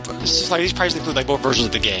 These prices include like both versions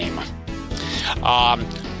of the game.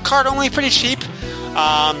 Card only, pretty cheap.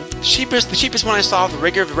 The cheapest one I saw, the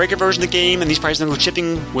regular version of the game, and these prices include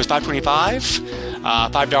shipping, was $5.25.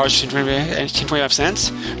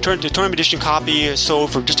 $5.25. The tournament edition copy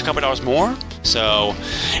sold for just a couple dollars more. So,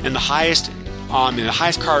 and the highest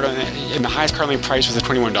card only price was at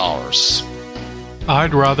 $21.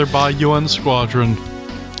 I'd rather buy UN Squadron.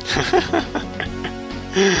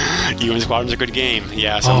 UN Squadron's a good game,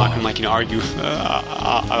 yeah. So I'm not going to argue.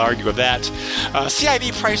 I'll argue with that.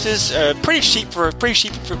 CIB prices pretty cheap for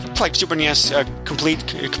like Super NES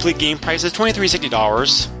complete game prices,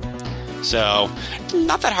 $23.60. So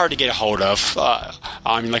not that hard to get a hold of.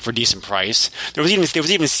 Like for a decent price. There was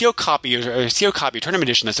even a sealed copy tournament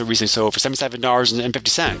edition that's recently sold for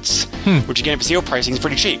 $77.50, which again for sealed pricing is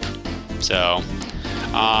pretty cheap. So, for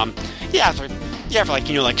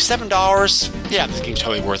like $7, yeah, this game's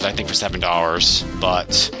totally worth it. I think for $7,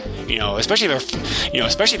 but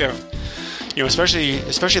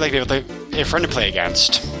especially like they have a friend to play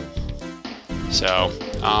against. So,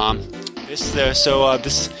 and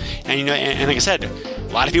like I said, a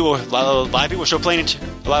lot of people still playing it.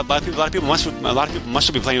 A lot of people must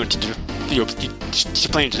still be playing it.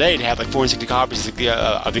 Playing it today to have like 460 copies of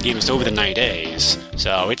the game that's over the 90 days.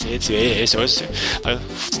 So it's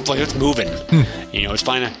moving.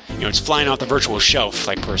 It's flying off the virtual shelf,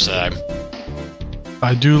 like per se.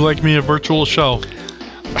 I do like me a virtual shelf.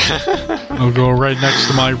 I'll go right next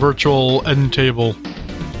to my virtual end table.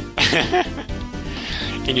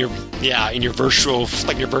 in your virtual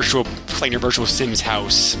Sims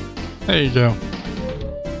house. There you go.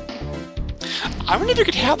 I wonder if you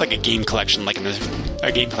could have like a game collection, like recent,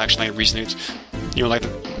 like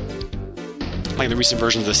the recent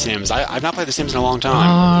versions of The Sims. I've not played The Sims in a long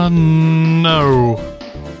time. No.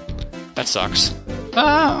 That sucks.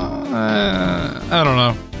 I don't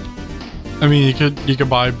know. I mean, you could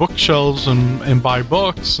buy bookshelves and buy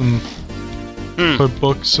books and put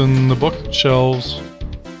books in the bookshelves.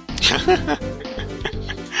 I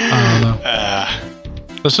don't know.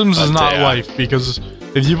 The Sims is not life, because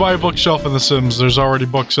if you buy a bookshelf in The Sims, there's already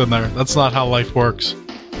books in there. That's not how life works.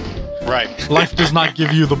 Right. Life does not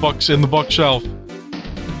give you the books in the bookshelf.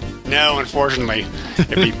 No, unfortunately.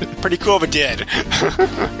 It'd be pretty cool if it did.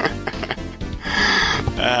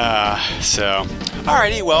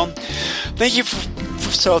 Alrighty, well, thank you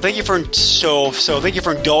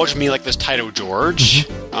for indulging me like this title, George.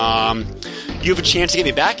 You have a chance to get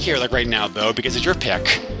me back here like right now, though, because it's your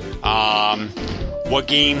pick. What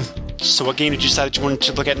game did you decide that you wanted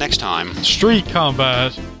to look at next time? Street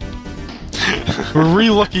Combat. We're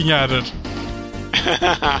re-looking at it.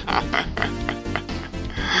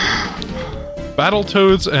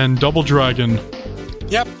 Battletoads and Double Dragon.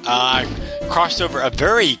 Yep. Crossover, a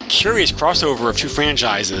very curious crossover of two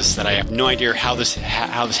franchises that I have no idea how this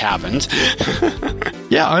happened.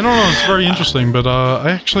 Yeah, I don't know. It's very interesting, but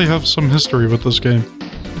I actually have some history with this game.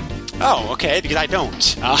 Oh, okay, because I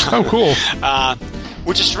don't. Oh, cool.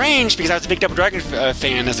 Which is strange, because I was a big Double Dragon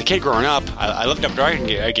fan as a kid growing up. I loved Double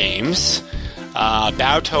Dragon games.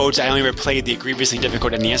 Battletoads, I only ever played the grievously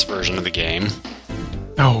difficult NES version of the game.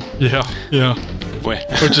 Oh, yeah.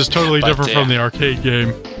 Which is totally different from the arcade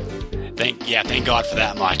game. Thank God for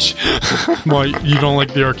that much. Why, you don't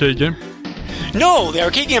like the arcade game? No, the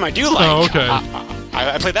arcade game I do like. Oh, okay.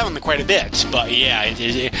 I played that one quite a bit, but yeah,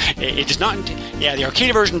 it does not. Yeah, the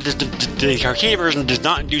arcade version does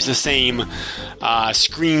not induce the same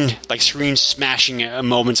screen smashing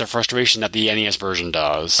moments of frustration that the NES version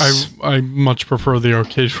does. I much prefer the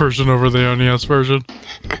arcade version over the NES version.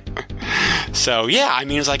 So yeah, I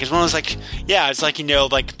mean, it's one of those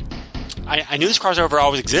I knew this crossover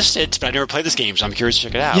always existed, but I never played this game, so I'm curious to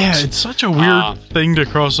check it out. Yeah, it's such a weird thing to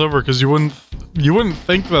cross over because you wouldn't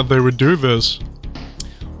think that they would do this.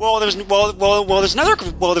 Well, there's another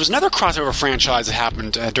crossover franchise that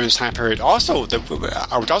happened during this time period. Also,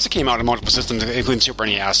 which also came out on multiple systems, including Super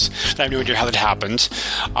NES. That I have no idea how that happened.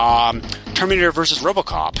 Terminator vs.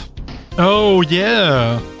 RoboCop. Oh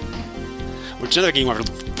yeah. Which another game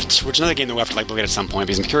that we'll have to look at at some point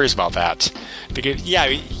because I'm curious about that. Because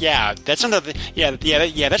that's another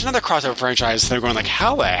crossover franchise. They're going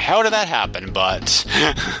how the hell did that happen? But.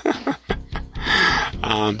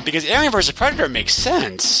 Because Alien vs. Predator makes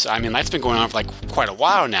sense. I mean, that's been going on for quite a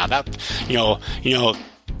while now. That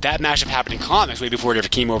that mashup happened in comics way before it ever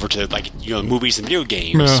came over to movies and video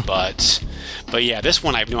games. Yeah. But yeah, this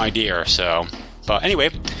one I have no idea. So, but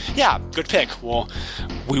anyway, yeah, good pick. Well,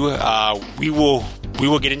 we will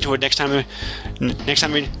get into it next time that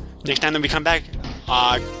we come back.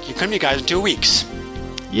 You come to you guys in 2 weeks.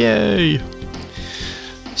 Yay.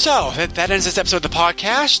 So, that ends this episode of the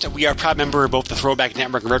podcast. We are a proud member of both the Throwback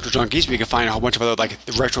Network and Retro Junkies, where you can find a whole bunch of other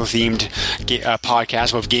retro-themed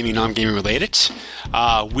podcasts, both gaming and non-gaming related.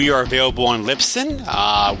 We are available on Libsyn.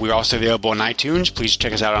 We're also available on iTunes. Please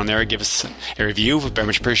check us out on there. Give us a review. We very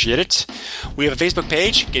much appreciate it. We have a Facebook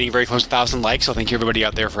page, getting very close to 1,000 likes, so thank you everybody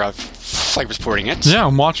out there for supporting it. Yeah,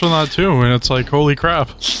 I'm watching that too, and it's holy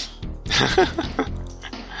crap.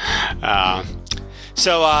 If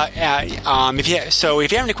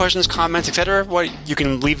you have any questions, comments, etc., you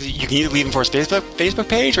can either leave them for our Facebook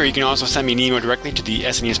page, or you can also send me an email directly to the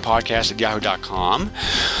SNES Podcast at yahoo.com.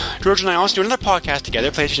 George and I also do another podcast together,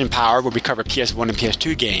 PlayStation Power, where we cover PS1 and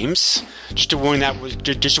PS2 games. Just to warn that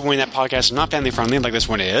podcast is not family friendly like this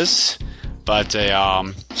one is. But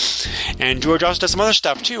and George also does some other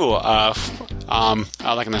stuff too. On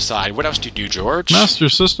the side. What else do you do, George? Master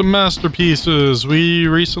System Masterpieces. We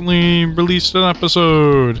recently released an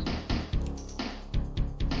episode.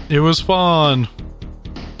 It was fun.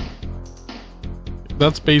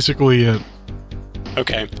 That's basically it.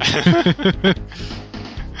 Okay.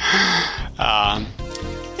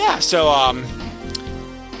 So I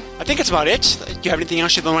think it's about it. Do you have anything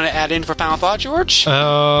else you want to add in for final thought, George?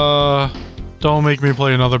 Don't make me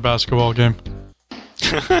play another basketball game.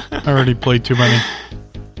 I already played too many.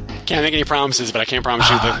 Can't make any promises, but I can't promise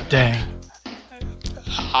you that. Dang.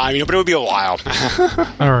 But it would be a while.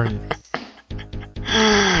 All right.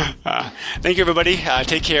 Thank you, everybody.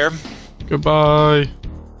 Take care. Goodbye.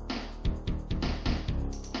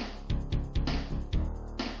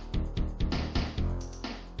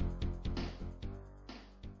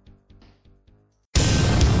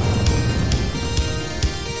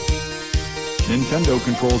 Nintendo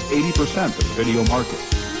controls 80% of the video market.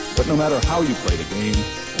 But no matter how you play the game,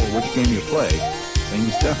 or which game you play,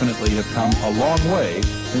 things definitely have come a long way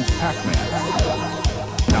since Pac-Man.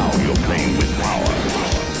 Now you're playing with power.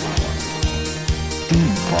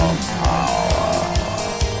 Deep of power.